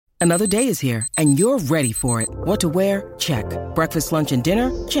Another day is here, and you're ready for it. What to wear? Check. Breakfast, lunch, and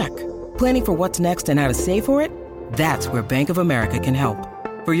dinner? Check. Planning for what's next and how to save for it? That's where Bank of America can help.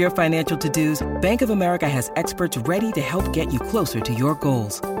 For your financial to-dos, Bank of America has experts ready to help get you closer to your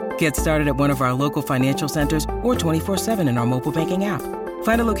goals. Get started at one of our local financial centers or 24/7 in our mobile banking app.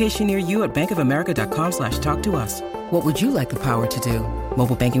 Find a location near you at bankofamerica.com/talktous. What would you like the power to do?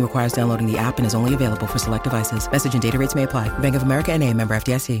 Mobile banking requires downloading the app and is only available for select devices. Message and data rates may apply. Bank of America N.A., member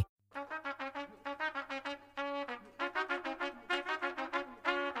FDIC.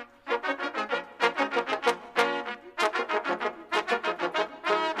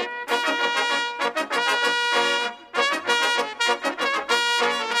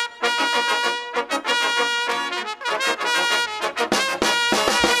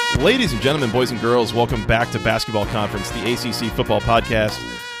 Ladies and gentlemen, boys and girls, welcome back to Basketball Conference, the ACC football podcast.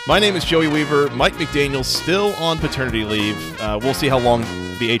 My name is Joey Weaver. Mike McDaniel still on paternity leave. We'll see how long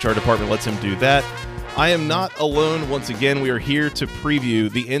the HR department lets him do that. I am not alone once again. We are here to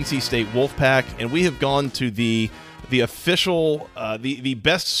preview the NC State Wolfpack, and we have gone to the official, the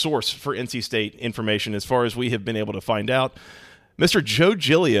best source for NC State information as far as we have been able to find out. Mr. Joe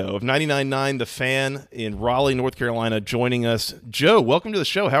Giglio of 99.9 The Fan in Raleigh, North Carolina, joining us. Joe, welcome to the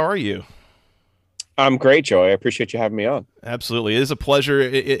show. How are you? I'm great, Joey. I appreciate you having me on. Absolutely. It is a pleasure.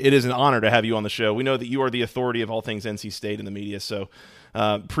 It is an honor to have you on the show. We know that you are the authority of all things NC State in the media, so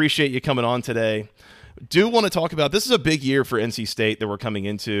appreciate you coming on today. Do want to talk about, this is a big year for NC State that we're coming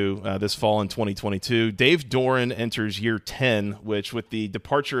into this fall in 2022. Dave Doeren enters year 10, which with the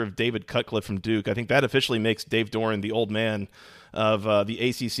departure of David Cutcliffe from Duke, I think that officially makes Dave Doeren the old man of the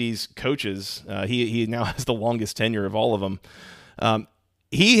ACC's coaches. He now has the longest tenure of all of them.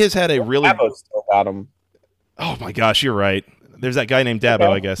 He has had a really... Dabo's still got him. Oh my gosh, you're right. There's that guy named Dabo,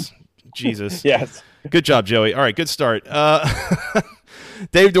 I guess. Jesus. Yes. Good job, Joey. All right, good start.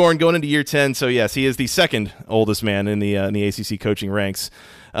 Dave Doeren going into year 10, so yes, he is the second oldest man in the ACC coaching ranks.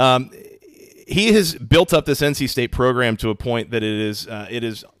 He has built up this NC State program to a point that it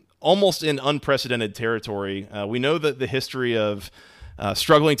is almost in unprecedented territory. We know that the history of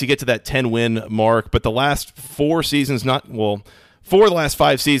struggling to get to that 10-win mark, but the last four of the last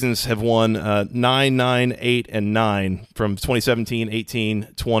 5 seasons have won 9, 9, 8, and 9 from 2017, 18,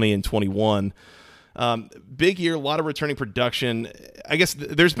 20, and 21. Big year, a lot of returning production. I guess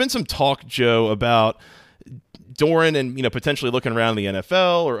there's been some talk, Joe, about Doeren and potentially looking around the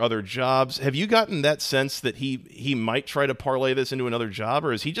NFL or other jobs. Have you gotten that sense that he might try to parlay this into another job,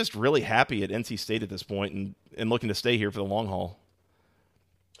 or is he just really happy at NC State at this point and looking to stay here for the long haul?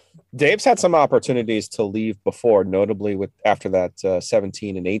 Dave's had some opportunities to leave before, notably after that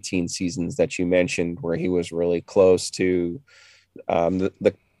 17 and 18 seasons that you mentioned, where he was really close to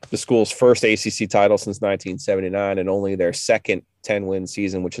the school's first ACC title since 1979 and only their second 10-win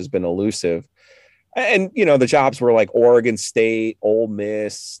season, which has been elusive. And, the jobs were like Oregon State, Ole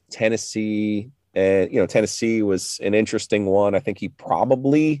Miss, Tennessee. And, Tennessee was an interesting one. I think he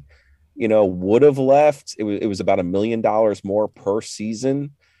probably, would have left. It was about $1 million more per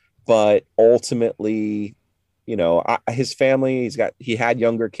season. But ultimately, his family, he had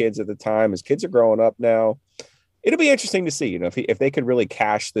younger kids at the time. His kids are growing up now. It'll be interesting to see, if they could really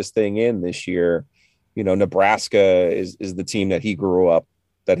cash this thing in this year. Nebraska is the team that he grew up.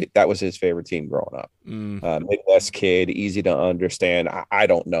 That was his favorite team growing up. Midwest kid, easy to understand. I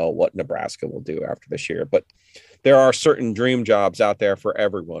don't know what Nebraska will do after this year, but there are certain dream jobs out there for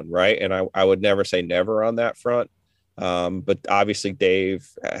everyone, right? And I would never say never on that front. But obviously Dave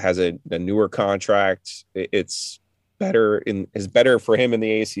has a newer contract. It's better for him in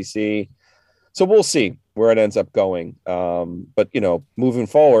the ACC. So we'll see where it ends up going. But moving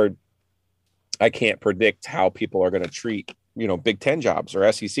forward, I can't predict how people are going to treat Big Ten jobs or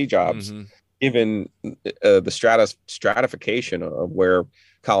SEC jobs, given the stratification of where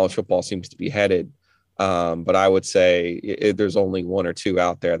college football seems to be headed. But I would say there's only one or two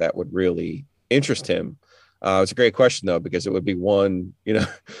out there that would really interest him. It's a great question, though, because it would be one,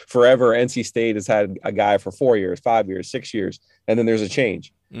 forever. NC State has had a guy for 4 years, 5 years, 6 years, and then there's a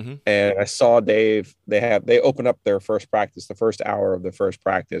change. And I saw Dave, they opened up their first practice, the first hour of the first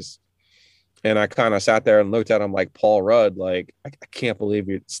practice. And I kind of sat there and looked at him like Paul Rudd, like, I can't believe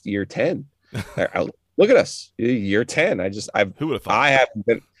it's year 10. Look at us, year 10. Who would have thought?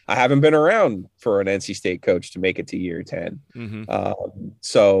 I haven't been around for an NC State coach to make it to year 10.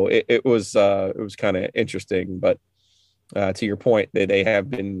 So it was kind of interesting, but to your point,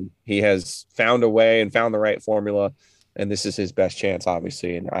 he has found a way and found the right formula, and this is his best chance,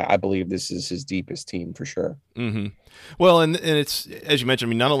 obviously. And I believe this is his deepest team for sure. Well, and it's, as you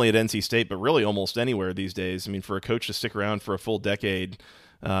mentioned, not only at NC State, but really almost anywhere these days. For a coach to stick around for a full decade,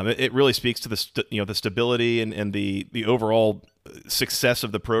 It really speaks to the stability and the overall success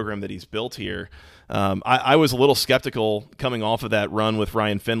of the program that he's built here. I was a little skeptical coming off of that run with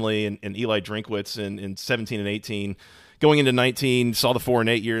Ryan Finley and Eli Drinkwitz in 17 and 18. Going into 19, saw the 4 and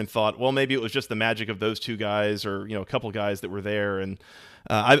 8 year and thought, well, maybe it was just the magic of those two guys, or a couple guys that were there. And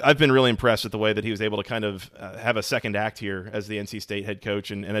I've been really impressed with the way that he was able to kind of have a second act here as the NC State head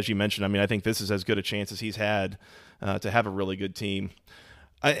coach. And as you mentioned, I mean, I think this is as good a chance as he's had to have a really good team.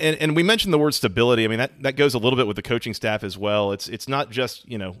 And we mentioned the word stability. I mean, that goes a little bit with the coaching staff as well. It's not just,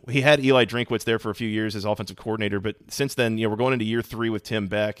 he had Eli Drinkwitz there for a few years as offensive coordinator, but since then, we're going into year 3 with Tim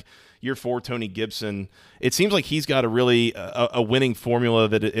Beck, year 4, Tony Gibson. It seems like he's got a winning formula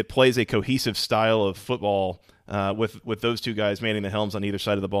that it plays a cohesive style of football with those two guys manning the helms on either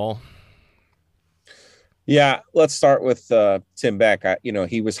side of the ball. Yeah, let's start with Tim Beck.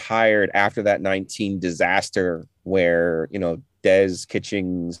 He was hired after that 19 disaster where, Des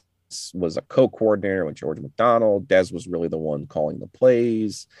Kitchings was a co-coordinator with George McDonald. Des was really the one calling the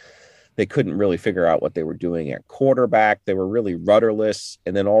plays. They couldn't really figure out what they were doing at quarterback. They were really rudderless.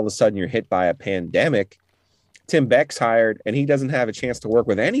 And then all of a sudden you're hit by a pandemic. Tim Beck's hired and he doesn't have a chance to work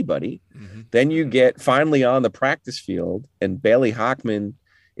with anybody. Mm-hmm. Then you get finally on the practice field and Bailey Hockman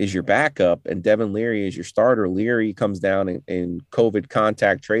is your backup and Devin Leary is your starter. Leary comes down in COVID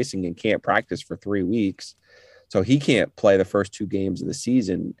contact tracing and can't practice for 3 weeks. So he can't play the first 2 games of the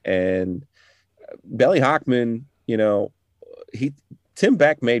season. And Bailey Hockman, Tim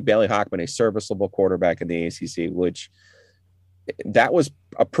Beck made Bailey Hockman a serviceable quarterback in the ACC, which that was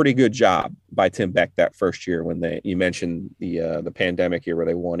a pretty good job by Tim Beck that first year when you mentioned the pandemic year where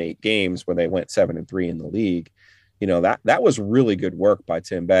they won 8 games, where they went 7-3 in the league. That was really good work by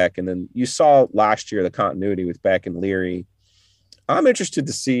Tim Beck. And then you saw last year the continuity with Beck and Leary. I'm interested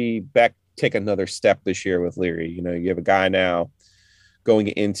to see Beck take another step this year with Leary. You have a guy now going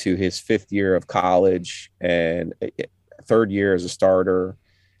into his 5th year of college and 3rd year as a starter.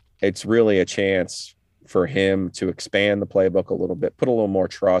 It's really a chance for him to expand the playbook a little bit, put a little more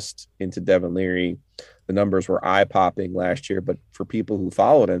trust into Devin Leary. The numbers were eye-popping last year, but for people who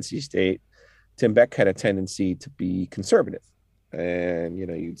followed NC State, Tim Beck had a tendency to be conservative. And,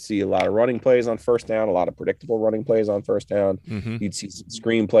 you'd see a lot of running plays on first down, a lot of predictable running plays on first down. Mm-hmm. You'd see some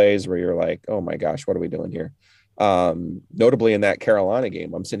screen plays where you're like, oh my gosh, what are we doing here? Notably in that Carolina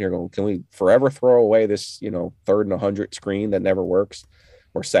game, I'm sitting here going, can we forever throw away this, 3rd and 100 screen that never works,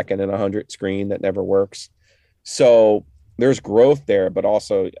 or 2nd and 100 screen that never works? So there's growth there, but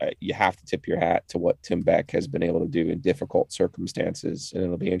also you have to tip your hat to what Tim Beck has been able to do in difficult circumstances. And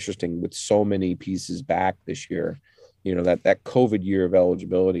it'll be interesting with so many pieces back this year. That COVID year of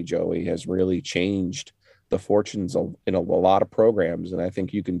eligibility, Joey, has really changed the fortunes in a lot of programs. And I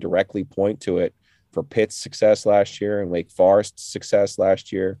think you can directly point to it for Pitt's success last year and Wake Forest's success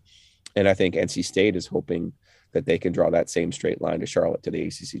last year. And I think NC State is hoping that they can draw that same straight line to Charlotte to the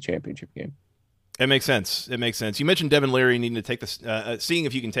ACC championship game. It makes sense. You mentioned Devin Leary needing to take this, seeing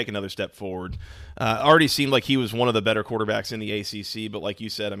if you can take another step forward. Already seemed like he was one of the better quarterbacks in the ACC, but like you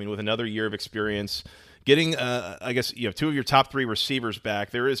said, I mean, with another year of experience, getting, 2 of your top 3 receivers back,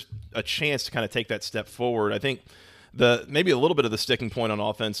 there is a chance to kind of take that step forward. I think maybe a little bit of the sticking point on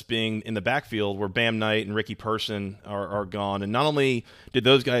offense being in the backfield where Bam Knight and Ricky Person are gone. And not only did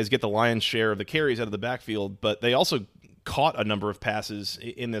those guys get the lion's share of the carries out of the backfield, but they also caught a number of passes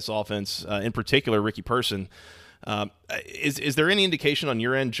in this offense, in particular Ricky Person. Is there any indication on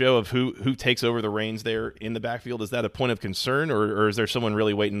your end, Joe, of who takes over the reins there in the backfield? Is that a point of concern, or is there someone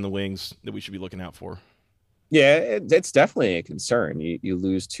really waiting in the wings that we should be looking out for? Yeah, it's definitely a concern. You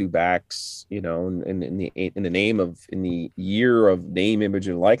lose 2 backs, in the year of name, image,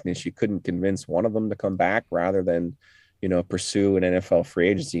 and likeness. You couldn't convince one of them to come back rather than, pursue an NFL free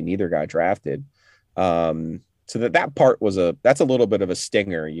agency. Neither got drafted. So that part that's a little bit of a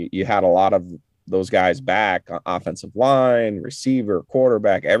stinger. You had a lot of those guys back, offensive line, receiver,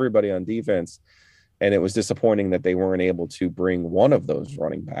 quarterback, everybody on defense. And it was disappointing that they weren't able to bring one of those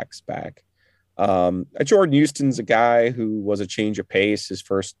running backs back. Jordan Houston's a guy who was a change of pace his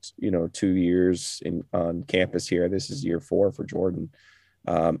first, 2 years on campus here. This is year 4 for Jordan.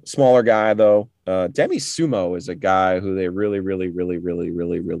 Smaller guy though. Demi Sumo is a guy who they really, really, really, really,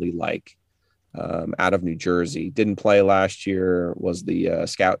 really, really like. Out of New Jersey, didn't play last year, was the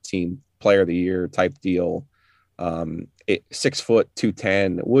scout team player of the year type deal. 6 foot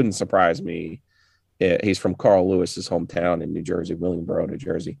 210. It wouldn't surprise me. He's from Carl Lewis's hometown in New Jersey, Williamsboro, New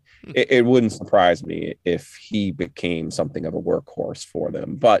Jersey. It wouldn't surprise me if he became something of a workhorse for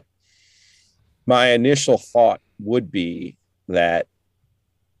them. But my initial thought would be that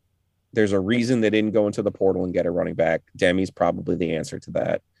There's a reason they didn't go into the portal and get a running back. Demi's probably the answer to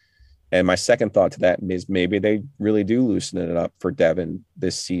that. And my second thought to that is maybe they really do loosen it up for Devin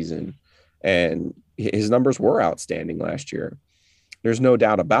this season. And his numbers were outstanding last year. There's no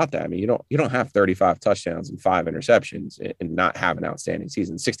doubt about that. I mean, you don't have 35 touchdowns and 5 interceptions and not have an outstanding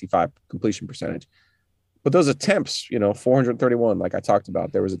season, 65 completion percentage. But those attempts, 431, like I talked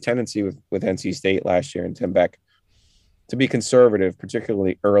about, there was a tendency with NC State last year and Tim Beck to be conservative,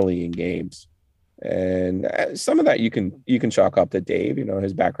 particularly early in games. And some of that you can chalk up to Dave.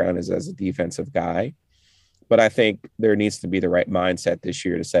 His background is as a defensive guy. But I think there needs to be the right mindset this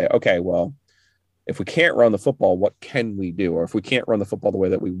year to say, okay, well, if we can't run the football, what can we do? Or if we can't run the football the way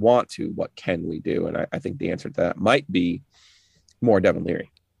that we want to, what can we do? And I think the answer to that might be more Devin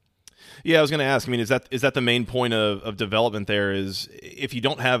Leary. Yeah, I was going to ask, I mean, is that the main point of development there is if you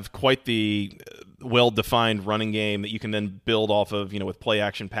don't have quite the well-defined running game that you can then build off of, with play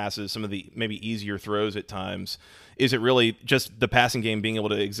action passes, some of the maybe easier throws at times, is it really just the passing game being able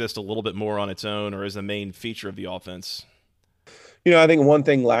to exist a little bit more on its own, or is the main feature of the offense? I think one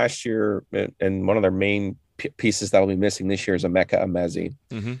thing last year and one of their main pieces that'll be missing this year is Emeka Emezi.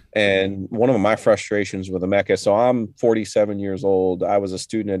 Mm-hmm. And one of my frustrations with Emeka, so I'm 47 years old. I was a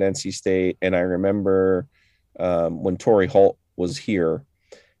student at NC State, and I remember when Torrey Holt was here,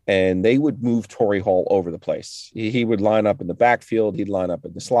 and they would move Torrey Holt over the place. He would line up in the backfield. He'd line up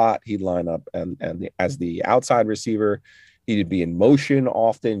in the slot. He'd line up as the outside receiver. He'd be in motion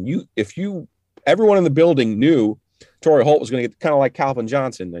often. Everyone in the building knew Torrey Holt was going to get kind of like Calvin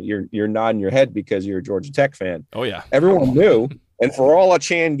Johnson. You're nodding your head because you're a Georgia Tech fan. Oh, yeah. Everyone knew. And for all of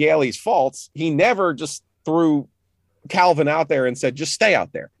Chan Gailey's faults, he never just threw Calvin out there and said, just stay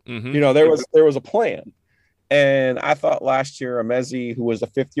out there. Mm-hmm. There was a plan. And I thought last year, Emezi, who was a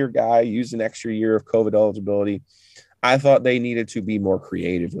fifth-year guy, used an extra year of COVID eligibility. I thought they needed to be more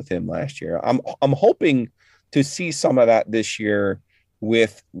creative with him last year. I'm hoping to see some of that this year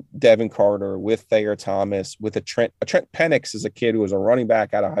with Devin Carter, with Thayer Thomas, with Trent Penix is a kid who was a running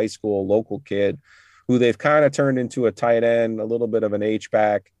back out of high school, a local kid, who they've kind of turned into a tight end, a little bit of an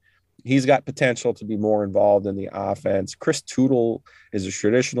H-back. He's got potential to be more involved in the offense. Chris Tootle is a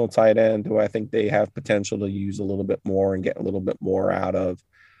traditional tight end who I think they have potential to use a little bit more and get a little bit more out of.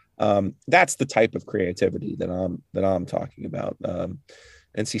 That's the type of creativity that I'm talking about.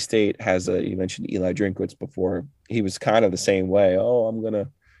 NC State has you mentioned Eli Drinkwitz before. He was kind of the same way. Oh, I'm going to,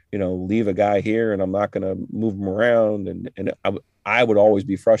 leave a guy here and I'm not going to move him around. And I would always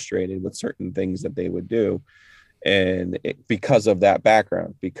be frustrated with certain things that they would do. And because of that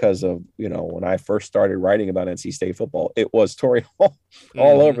background, because of, when I first started writing about NC State football, it was Torrey Holt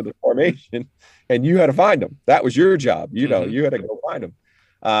all over the formation and you had to find him. That was your job. You had to go find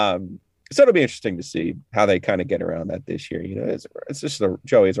him. So it'll be interesting to see how they kind of get around that this year. It's just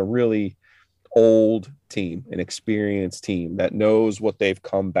Joey, it's a really old team, an experienced team that knows what they've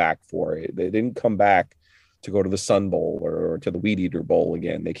come back for. They didn't come back to go to the Sun Bowl or to the Weed Eater Bowl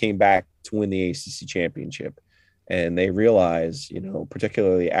again. They came back to win the ACC championship. And they realize,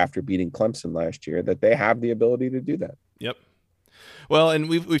 particularly after beating Clemson last year, that they have the ability to do that. Yep. Well, and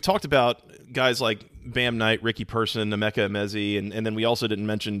we've talked about guys like Bam Knight, Ricky Person, Emeka Emezi, and then we also didn't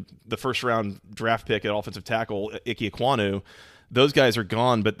mention the first-round draft pick at offensive tackle, Ike Ekwonu. Those guys are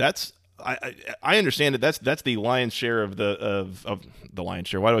gone, but that's I understand that that's the lion's share of the lion's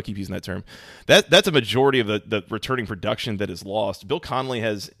share. Why do I keep using that term? That's a majority of the returning production that is lost. Bill Connolly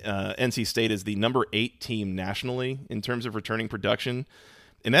has NC State as the number 8 team nationally in terms of returning production,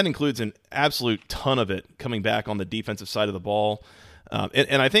 and that includes an absolute ton of it coming back on the defensive side of the ball.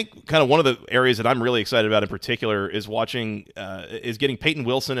 And I think kind of one of the areas that I'm really excited about in particular is getting Peyton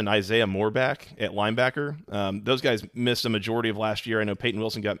Wilson and Isaiah Moore back at linebacker. Those guys missed a majority of last year. I know Peyton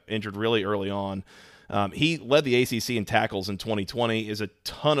Wilson got injured really early on. He led the ACC in tackles in 2020, is a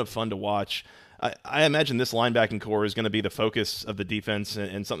ton of fun to watch. I imagine this linebacking core is going to be the focus of the defense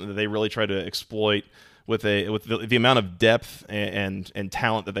and something that they really try to exploit with the amount of depth and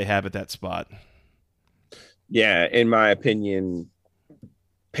talent that they have at that spot. Yeah, in my opinion,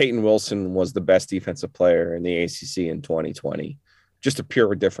 Peyton Wilson was the best defensive player in the ACC in 2020. Just a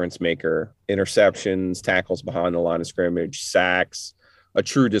pure difference maker. Interceptions, tackles behind the line of scrimmage, sacks, a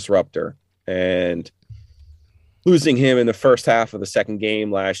true disruptor. And losing him in the first half of the second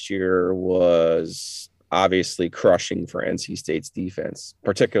game last year was obviously crushing for NC State's defense,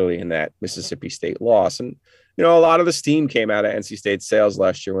 particularly in that Mississippi State loss. And, a lot of the steam came out of NC State's sails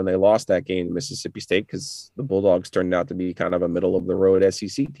last year when they lost that game to Mississippi State because the Bulldogs turned out to be kind of a middle-of-the-road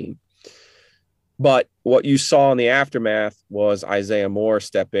SEC team. But what you saw in the aftermath was Isaiah Moore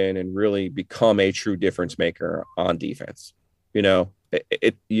step in and really become a true difference maker on defense.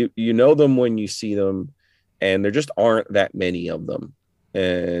 You know them when you see them, and there just aren't that many of them.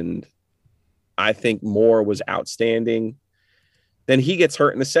 And I think Moore was outstanding. Then he gets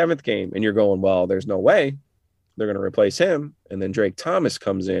hurt in the 7th game, and you're going, well, there's no way they're going to replace him. And then Drake Thomas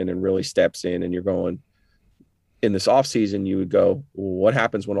comes in and really steps in, and you're going, in this offseason, you would go, well, what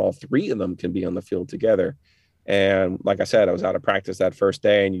happens when all 3 of them can be on the field together? And like I said, I was out of practice that first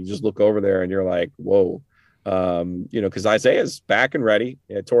day, and you just look over there and you're like, whoa, because Isaiah's back and ready.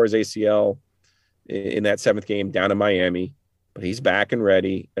 He tore his ACL in that 7th game down in Miami, but he's back and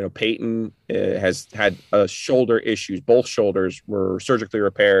ready. Peyton has had shoulder issues. Both shoulders were surgically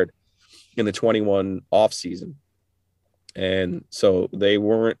repaired in the 21 offseason. And so they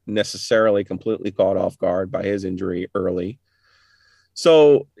weren't necessarily completely caught off guard by his injury early.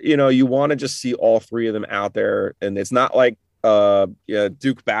 So, you want to just see all 3 of them out there. And it's not like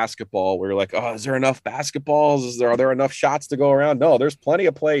Duke basketball where you're like, oh, is there enough basketballs? Are there enough shots to go around? No, there's plenty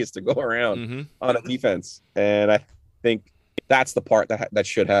of plays to go around on a defense. And I think that's the part that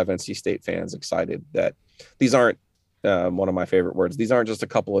should have NC State fans excited, that these aren't one of my favorite words. These aren't just a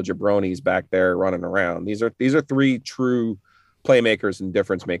couple of jabronis back there running around. These are 3 true playmakers and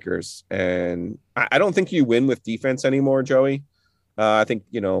difference makers. And I don't think you win with defense anymore, Joey. I think,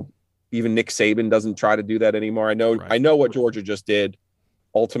 even Nick Saban doesn't try to do that anymore. I know what Georgia just did.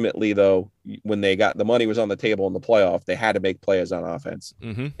 Ultimately, though, when they got the money was on the table in the playoff, they had to make plays on offense.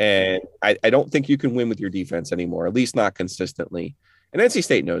 And I don't think you can win with your defense anymore, at least not consistently. And NC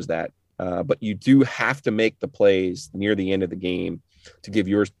State knows that. But you do have to make the plays near the end of the game to give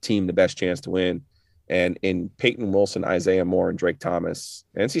your team the best chance to win. And in Peyton Wilson, Isaiah Moore, and Drake Thomas,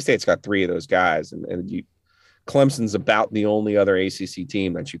 NC State's got 3 of those guys. And Clemson's about the only other ACC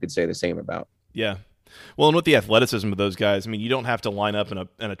team that you could say the same about. Yeah. Well, and with the athleticism of those guys, you don't have to line up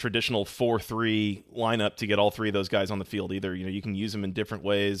in a traditional 4-3 lineup to get all 3 of those guys on the field either. You can use them in different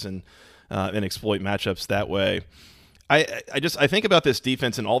ways and exploit matchups that way. I think about this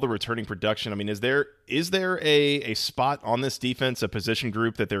defense and all the returning production. Is there a spot on this defense, a position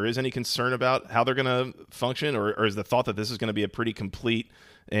group that there is any concern about how they're going to function, or is the thought that this is going to be a pretty complete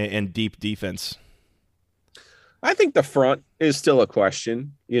and deep defense? I think the front is still a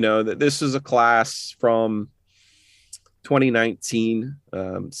question. That this is a class from 2019,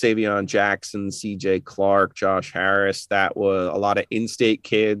 Savion Jackson, CJ Clark, Josh Harris. That was a lot of in-state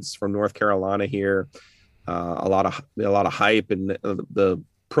kids from North Carolina here. A lot of hype, and the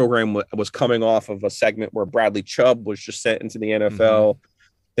program was coming off of a segment where Bradley Chubb was just sent into the NFL.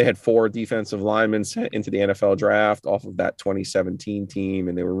 They had 4 defensive linemen sent into the NFL draft off of that 2017 team,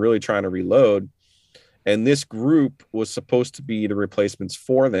 and they were really trying to reload. And this group was supposed to be the replacements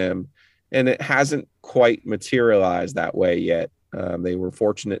for them, and it hasn't quite materialized that way yet. They were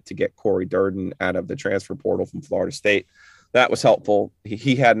fortunate to get Corey Durden out of the transfer portal from Florida State. That was helpful.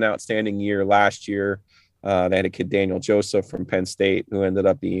 He had an outstanding year last year. They had a kid, Daniel Joseph from Penn State, who ended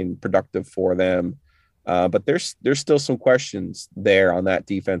up being productive for them. But there's still some questions there on that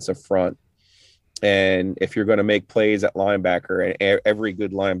defensive front. And if you're going to make plays at linebacker, and every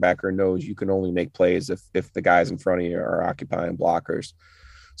good linebacker knows you can only make plays if the guys in front of you are occupying blockers.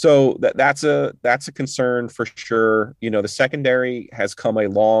 So that's a concern for sure. The secondary has come a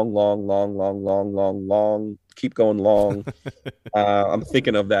long, keep going long. I'm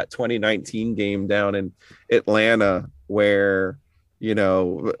thinking of that 2019 game down in Atlanta where,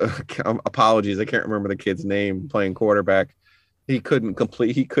 apologies, I can't remember the kid's name playing quarterback. He couldn't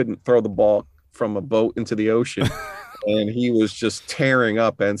throw the ball from a boat into the ocean. And he was just tearing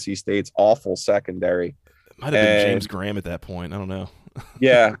up NC State's awful secondary. It might have been James Graham at that point. I don't know.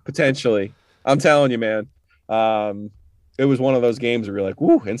 Yeah, potentially. I'm telling you, man. It was one of those games where you're like,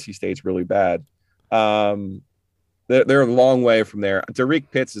 whoo, NC State's really bad. They're a long way from there. Tariq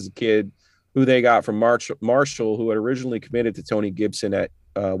Pitts is a kid who they got from Marshall, who had originally committed to Tony Gibson at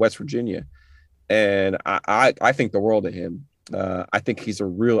West Virginia. And I think the world of him. I think he's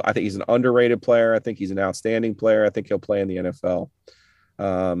an underrated player. I think he's an outstanding player. I think he'll play in the NFL.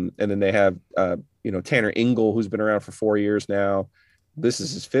 And then they have, Tanner Ingle, who's been around for 4 years now. This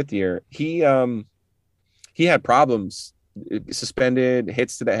is his 5th year. He had problems, suspended,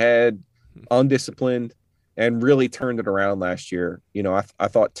 hits to the head, undisciplined, and really turned it around last year. I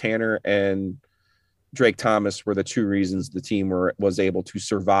thought Tanner and Drake Thomas were the 2 reasons the team was able to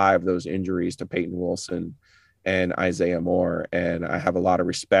survive those injuries to Peyton Wilson and Isaiah Moore. And I have a lot of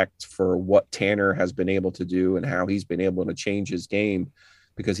respect for what Tanner has been able to do and how he's been able to change his game,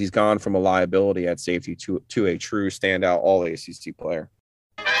 because he's gone from a liability at safety to a true standout all ACC player.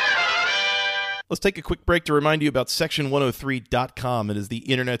 Let's take a quick break to remind you about Section103.com. It is the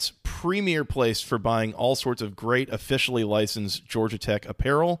internet's premier place for buying all sorts of great officially licensed Georgia Tech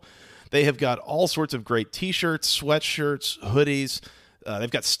apparel. They have got all sorts of great t-shirts, sweatshirts, hoodies. They've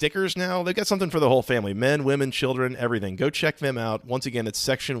got stickers now. They've got something for the whole family, men, women, children, everything. Go check them out. Once again, it's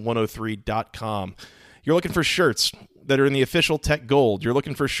section103.com. You're looking for shirts that are in the official Tech Gold. You're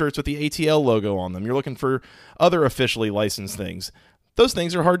looking for shirts with the ATL logo on them. You're looking for other officially licensed things. Those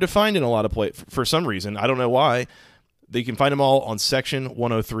things are hard to find in a lot of places for some reason. I don't know why. You can find them all on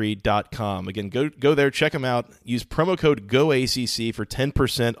section103.com. Again, go there, check them out. Use promo code GOACC for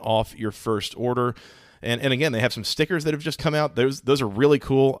 10% off your first order. And again, they have some stickers that have just come out. Those are really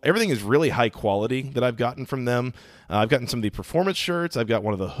cool. Everything is really high quality that I've gotten from them. I've gotten some of the performance shirts. I've got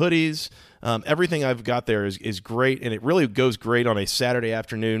one of the hoodies. Everything I've got there is great, and it really goes great on a Saturday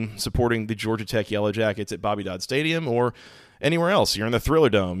afternoon supporting the Georgia Tech Yellow Jackets at Bobby Dodd Stadium or anywhere else. You're in the Thriller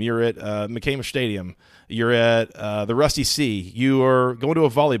Dome. You're at McCamish Stadium. You're at the Rusty Sea. You are going to a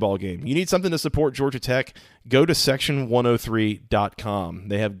volleyball game. You need something to support Georgia Tech, go to section103.com.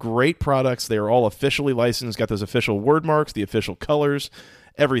 They have great products. They are all officially licensed, got those official word marks, the official colors,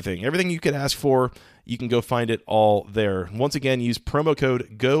 everything. Everything you could ask for, you can go find it all there. Once again, use promo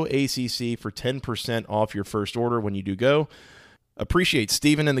code GOACC for 10% off your first order when you do go. Appreciate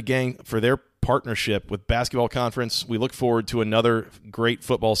Steven and the gang for their partnership with Basketball Conference. We look forward to another great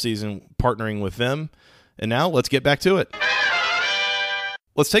football season partnering with them. And now let's get back to it.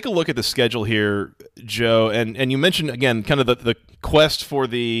 Let's take a look at the schedule here, Joe. And you mentioned, again, kind of the quest for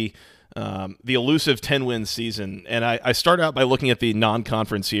the elusive 10-win season. And I start out by looking at the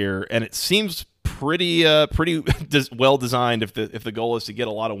non-conference here, and it seems pretty well designed if the goal is to get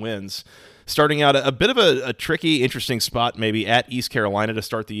a lot of wins. Starting out a bit of a tricky, interesting spot maybe at East Carolina to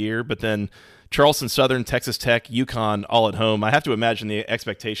start the year, but then Charleston Southern, Texas Tech, UConn all at home. I have to imagine the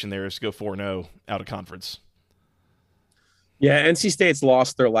expectation there is to go 4-0 out of conference. Yeah, NC State's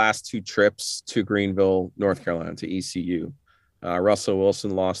lost their last two trips to Greenville, North Carolina, to ECU. Russell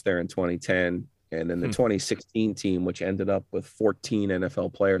Wilson lost there in 2010, and then the 2016 team, which ended up with 14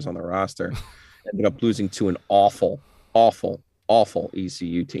 NFL players on the roster, ended up losing to an awful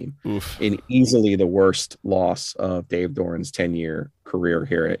ECU team. Oof. In easily the worst loss of Dave Doran's 10-year career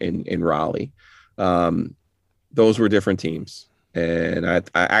here in Raleigh. Those were different teams. And I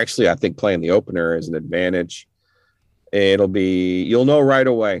think playing the opener is an advantage. You'll know right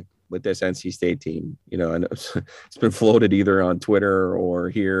away with this NC State team. You know, and it's been floated either on Twitter or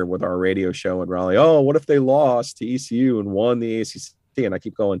here with our radio show in Raleigh. Oh, what if they lost to ECU and won the ACC? And I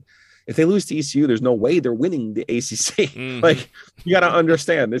keep going, if they lose to ECU, there's no way they're winning the ACC. Mm-hmm. Like, you got to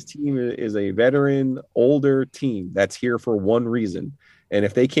understand, this team is a veteran, older team that's here for one reason. And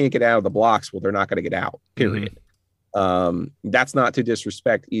if they can't get out of the blocks, well, they're not going to get out, period. That's not to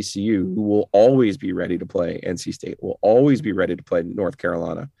disrespect ECU, who will always be ready to play NC State, will always be ready to play North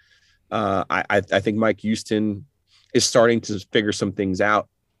Carolina. I think Mike Houston is starting to figure some things out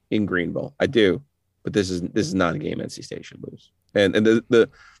in Greenville. I do, but this is not a game NC State should lose. And the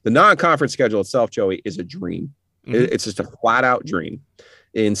non-conference schedule itself, Joey, is a dream. Mm-hmm. It's just a flat-out dream.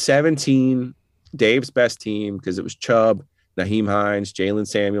 In 2017, Dave's best team, because it was Chubb, Naheem Hines, Jalen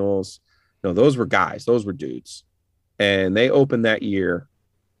Samuels. No, those were guys. Those were dudes. And they opened that year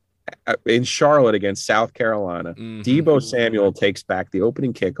in Charlotte against South Carolina. Mm-hmm. Deebo Samuel takes back the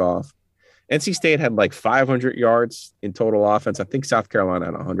opening kickoff. NC State had like 500 yards in total offense. I think South Carolina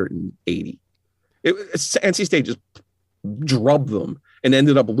had 180. NC State just drubbed them and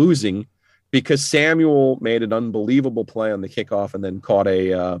ended up losing because Samuel made an unbelievable play on the kickoff and then caught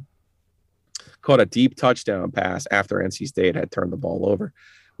a deep touchdown pass after NC State had turned the ball over.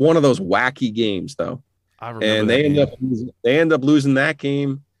 One of those wacky games, though. And they end up losing that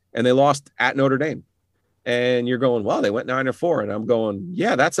game, and they lost at Notre Dame. And you're going, well, they went 9-4, and I'm going,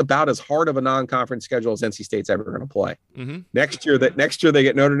 yeah, that's about as hard of a non-conference schedule as NC State's ever going to play. Mm-hmm. Next year they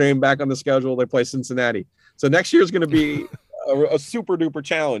get Notre Dame back on the schedule. They play Cincinnati. So next year is going to be a super duper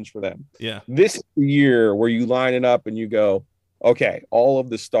challenge for them. Yeah. This is the year where you line it up and you go, okay, all of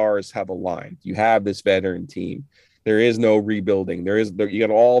the stars have aligned. You have this veteran team. There is no rebuilding. You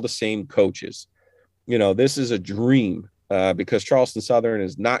got all the same coaches. You know, this is a dream because Charleston Southern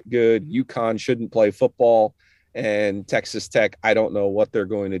is not good. UConn shouldn't play football, and Texas Tech, I don't know what they're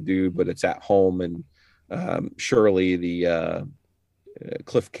going to do, but it's at home. And surely the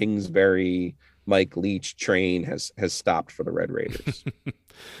Cliff Kingsbury, Mike Leach train has stopped for the Red Raiders. I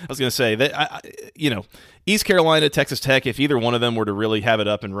was going to say that, East Carolina, Texas Tech, if either one of them were to really have it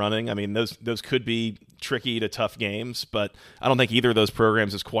up and running, I mean, those could be tricky to tough games, but I don't think either of those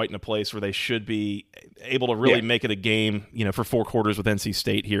programs is quite in a place where they should be able to really make it a game, for 4 quarters with NC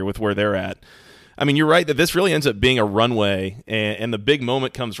State here with where they're at. I mean, you're right that this really ends up being a runway, and the big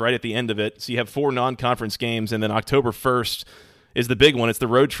moment comes right at the end of it. So you have 4 non-conference games, and then October 1st is the big one. It's the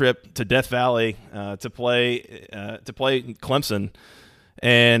road trip to Death Valley to play Clemson.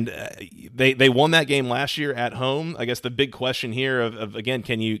 And they won that game last year at home. I guess the big question here of again,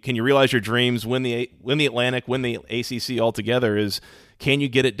 can you realize your dreams, win the Atlantic, win the ACC altogether, is can you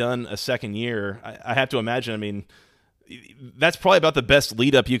get it done a second year? I have to imagine. I mean, that's probably about the best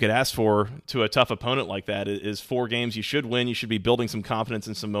lead up you could ask for to a tough opponent like that. Is 4 games you should win. You should be building some confidence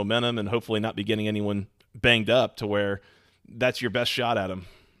and some momentum, and hopefully not be getting anyone banged up to where that's your best shot at them.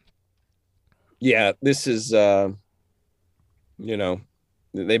 Yeah, this is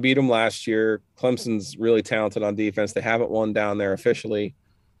they beat them last year. Clemson's really talented on defense. They haven't won down there officially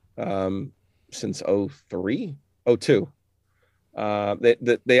since 03, 02.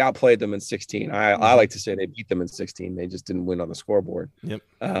 They outplayed them in 16. I like to say they beat them in 16. They just didn't win on the scoreboard. Yep.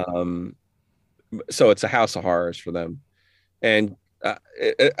 So it's a house of horrors for them. And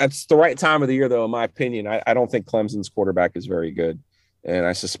it's the right time of the year, though, in my opinion. I don't think Clemson's quarterback is very good. And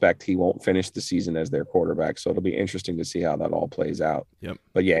I suspect he won't finish the season as their quarterback. So it'll be interesting to see how that all plays out. Yep.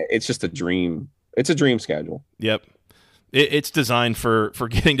 But yeah, it's just a dream. It's a dream schedule. Yep. It's designed for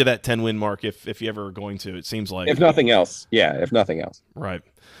getting to that 10-win mark if you ever are going to, it seems like. If nothing else. Yeah, if nothing else. Right.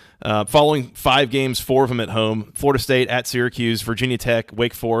 Following 5 games, 4 of them at home: Florida State, at Syracuse, Virginia Tech,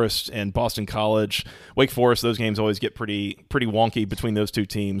 Wake Forest, and Boston College. Wake Forest, those games always get pretty wonky between those 2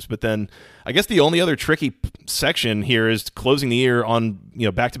 teams. But then I guess the only other tricky section here is closing the year on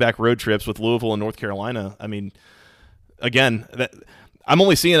back-to-back road trips with Louisville and North Carolina. I mean, again, I'm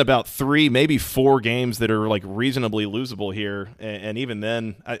only seeing about 3, maybe 4 games that are like reasonably losable here, and even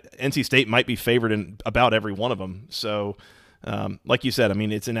then, NC State might be favored in about every one of them. So. Like you said, I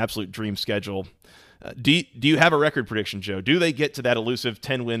mean, it's an absolute dream schedule. Do you have a record prediction, Joe? Do they get to that elusive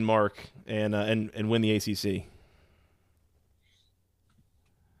 10-win mark and win the ACC?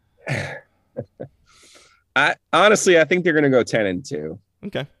 I think they're going to go 10-2.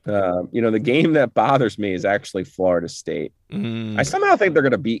 Okay. The game that bothers me is actually Florida State. I somehow think they're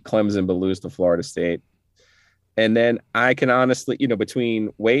going to beat Clemson but lose to Florida State. And then I can honestly, between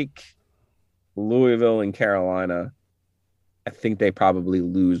Wake, Louisville, and Carolina, I think they probably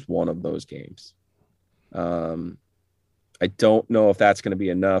lose one of those games. I don't know if that's going to be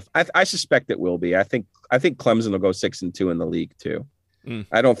enough. I suspect it will be. I think Clemson will go 6-2 in the league too.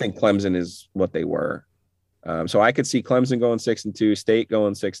 I don't think Clemson is what they were. So I could see Clemson going 6-2, State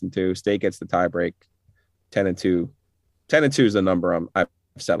going 6-2. State gets the tiebreak, 10-2. 10-2 is the number I've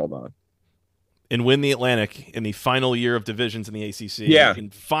settled on. And win the Atlantic in the final year of divisions in the ACC. Yeah.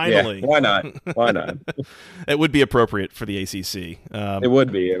 Finally. Yeah. Why not? Why not? It would be appropriate for the ACC. It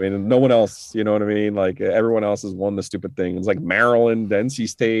would be. I mean, no one else, you know what I mean? Like everyone else has won the stupid thing. It's like Maryland, NC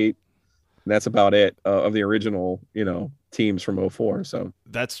State. And that's about it of the original, teams from 04. So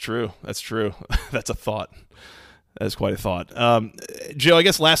that's true. That's true. That's a thought. That is quite a thought. Joe, I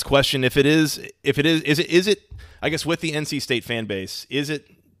guess last question. Is it, I guess with the NC State fan base, is it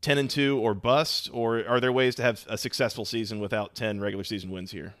 10-2 or bust, or are there ways to have a successful season without 10 regular season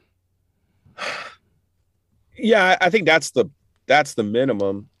wins here? Yeah, I think that's the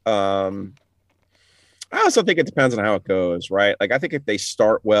minimum. I also think it depends on how it goes, right? Like I think if they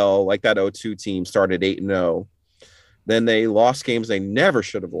start well, like that 02 team started 8-0, then they lost games they never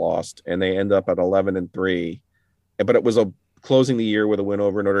should have lost, and they end up at 11-3. But it was closing the year with a win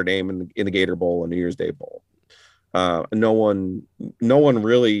over Notre Dame in the Gator Bowl and New Year's Day Bowl. No one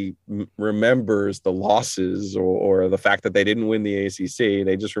really remembers the losses or the fact that they didn't win the ACC.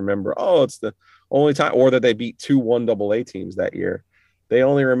 They just remember, it's the only time, or that they beat 2 1AA teams that year. They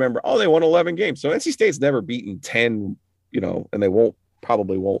only remember, they won 11 games. So NC State's never beaten 10, and they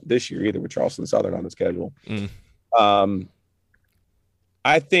probably won't this year either with Charleston Southern on the schedule. I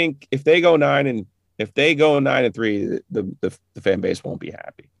think if they go 9-3, the fan base won't be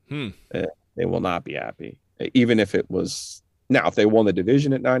happy. They will not be happy. Even if it was now, if they won the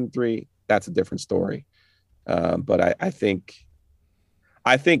division at 9-3, that's a different story. But I think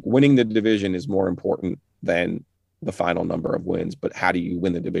winning the division is more important than the final number of wins. But how do you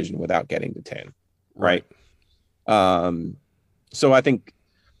win the division without getting to 10? Right. So I think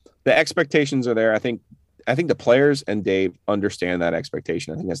the expectations are there. I think the players and Dave understand that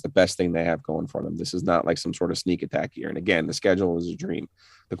expectation. I think that's the best thing they have going for them. This is not like some sort of sneak attack year. And again, the schedule is a dream.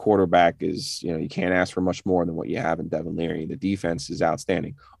 The quarterback is, you can't ask for much more than what you have in Devin Leary. The defense is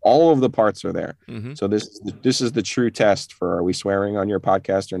outstanding. All of the parts are there. So this is the true test for, are we swearing on your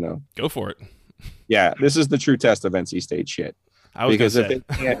podcast or no? Go for it. Yeah, this is the true test of NC State shit. Because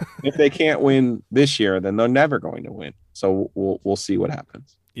if they can't win this year, then they're never going to win. So we'll see what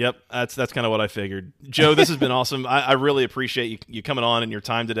happens. Yep, that's kind of what I figured. Joe, this has been awesome. I really appreciate you coming on and your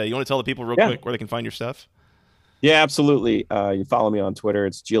time today. You want to tell the people real quick where they can find your stuff? Yeah, absolutely. You follow me on Twitter.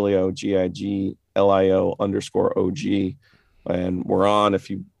 It's Giglio, GIGLIO_OG. And we're on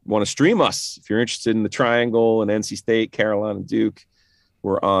if you want to stream us. If you're interested in the Triangle and NC State, Carolina, Duke,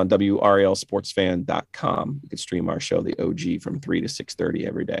 we're on WRALSportsFan.com. You can stream our show, The OG, from 3 to 6:30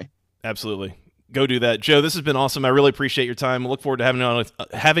 every day. Absolutely. Go do that. Joe, this has been awesome. I really appreciate your time. I look forward to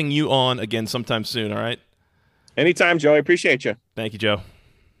having you on again sometime soon, all right? Anytime, Joe. I appreciate you. Thank you, Joe.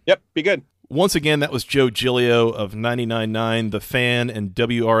 Yep, be good. Once again, that was Joe Giglio of 99.9 The Fan and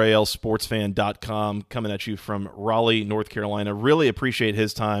WRALSportsFan.com coming at you from Raleigh, North Carolina. Really appreciate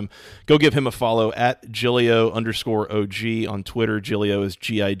his time. Go give him a follow at Giglio_OG on Twitter. Giglio is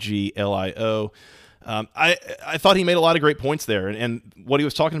GIGLIO. I thought he made a lot of great points there, and what he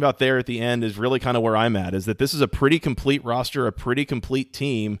was talking about there at the end is really kind of where I'm at, is that this is a pretty complete roster, a pretty complete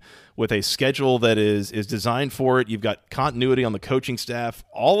team with a schedule that is designed for it. You've got continuity on the coaching staff.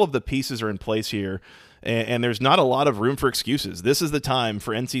 All of the pieces are in place here, and there's not a lot of room for excuses. This is the time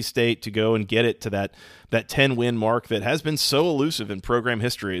for NC State to go and get it to that 10-win mark that has been so elusive in program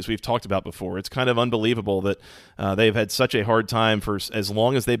history, as we've talked about before. It's kind of unbelievable that they've had such a hard time for as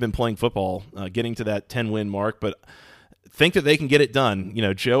long as they've been playing football, getting to that 10-win mark, but think that they can get it done. You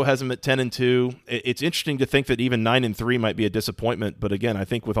know, Joe has them at 10-2. It's interesting to think that even 9-3 might be a disappointment, but again, I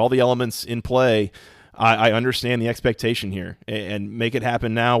think with all the elements in play, I understand the expectation here, and make it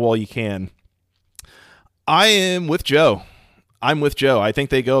happen now while you can. I am with Joe. I'm with Joe. I think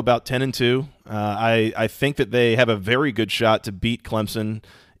they go about 10-2. I think that they have a very good shot to beat Clemson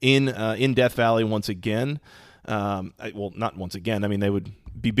in Death Valley once again. Well, not once again. I mean, they would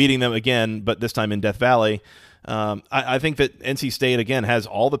be beating them again, but this time in Death Valley. I think that NC State, again, has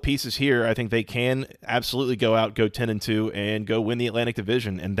all the pieces here. I think they can absolutely go 10-2 and go win the Atlantic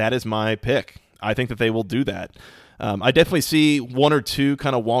Division, and that is my pick. I think that they will do that. I definitely see one or two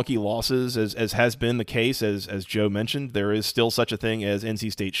kind of wonky losses, as has been the case, as Joe mentioned. There is still such a thing as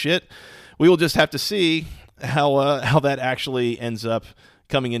NC State shit. We will just have to see how that actually ends up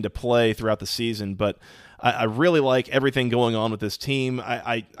coming into play throughout the season. But I really like everything going on with this team.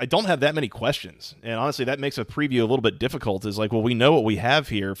 I don't have that many questions. And honestly, that makes a preview a little bit difficult. Is like, well, we know what we have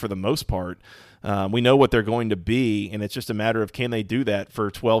here for the most part. We know what they're going to be, and it's just a matter of can they do that for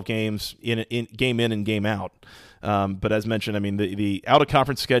 12 games game in and game out. But as mentioned, I mean, the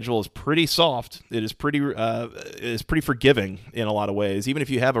out-of-conference schedule is pretty soft. It is pretty forgiving in a lot of ways. Even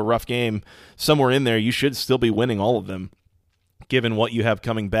if you have a rough game somewhere in there, you should still be winning all of them, given what you have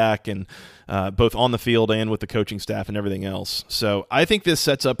coming back, and both on the field and with the coaching staff and everything else. So I think this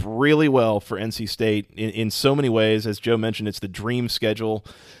sets up really well for NC State in so many ways. As Joe mentioned, it's the dream schedule.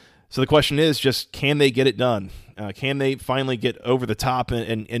 So the question is just, can they get it done? Can they finally get over the top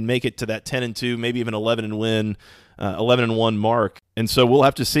and make it to that 10-2, maybe even 11-1 mark? And so we'll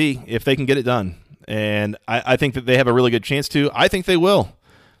have to see if they can get it done. And I think that they have a really good chance to. I think they will.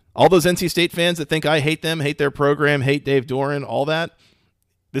 All those NC State fans that think I hate them, hate their program, hate Dave Doeren, all that,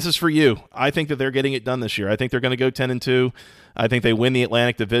 this is for you. I think that they're getting it done this year. I think they're going to go 10-2. I think they win the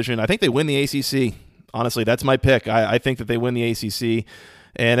Atlantic Division. I think they win the ACC. Honestly, that's my pick. I think that they win the ACC.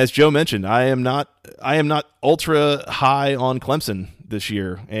 And as Joe mentioned, I am not ultra high on Clemson this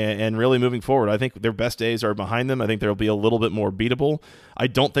year, and really moving forward, I think their best days are behind them. I think they'll be a little bit more beatable. I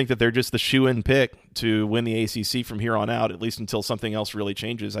don't think that they're just the shoe-in pick to win the ACC from here on out, at least until something else really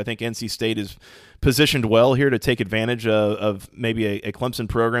changes. I think NC State is positioned well here to take advantage of maybe a Clemson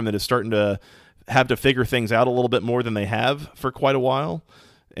program that is starting to have to figure things out a little bit more than they have for quite a while.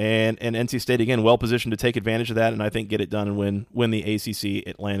 And NC State, again, well-positioned to take advantage of that, and I think get it done and win the ACC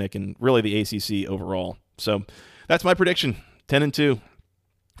Atlantic and really the ACC overall. So that's my prediction, 10-2.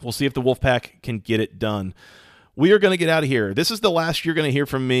 We'll see if the Wolfpack can get it done. We are going to get out of here. This is the last you're going to hear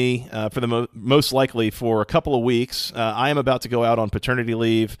from me for the most likely for a couple of weeks. I am about to go out on paternity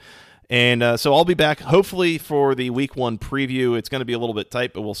leave, and so I'll be back hopefully for the Week 1 preview. It's going to be a little bit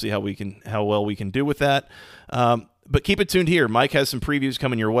tight, but we'll see how well we can do with that. But keep it tuned here. Mike has some previews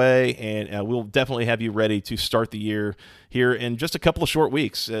coming your way, and we'll definitely have you ready to start the year here in just a couple of short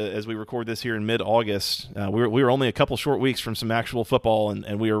weeks as we record this here in mid-August. We were only a couple short weeks from some actual football,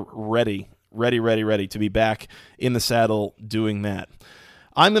 and we are ready to be back in the saddle doing that.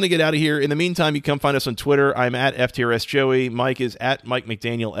 I'm going to get out of here. In the meantime, you come find us on Twitter. I'm at FTRSJoey. Mike is at Mike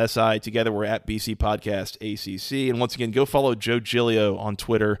McDaniel SI. Together, we're at BC Podcast ACC. And once again, go follow Joe Giglio on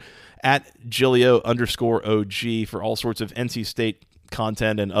Twitter at Giglio_OG for all sorts of NC State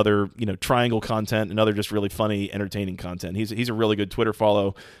content and other, Triangle content and other just really funny, entertaining content. He's a really good Twitter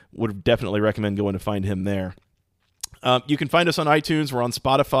follow. Would definitely recommend going to find him there. You can find us on iTunes. We're on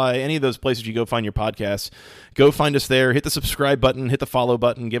Spotify, any of those places you go find your podcasts. Go find us there. Hit the subscribe button, hit the follow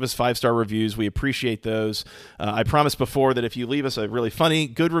button, give us 5-star reviews. We appreciate those. I promised before that if you leave us a really funny,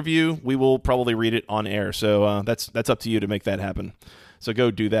 good review, we will probably read it on air. So that's up to you to make that happen. So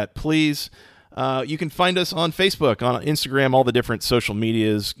go do that, please. You can find us on Facebook, on Instagram, all the different social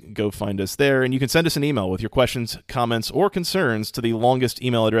medias. Go find us there. And you can send us an email with your questions, comments, or concerns to the longest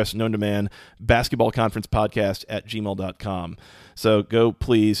email address known to man, basketballconferencepodcast@gmail.com. So go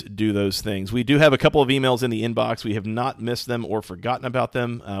please do those things. We do have a couple of emails in the inbox. We have not missed them or forgotten about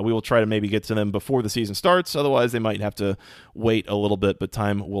them. We will try to maybe get to them before the season starts. Otherwise, they might have to wait a little bit, but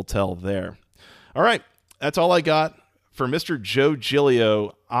time will tell there. All right. That's all I got. For Mr. Joe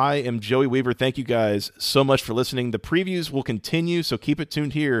Giglio, I am Joey Weaver. Thank you guys so much for listening. The previews will continue, so keep it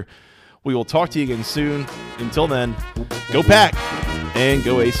tuned here. We will talk to you again soon. Until then, go Pack and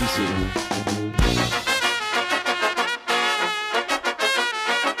go ACC.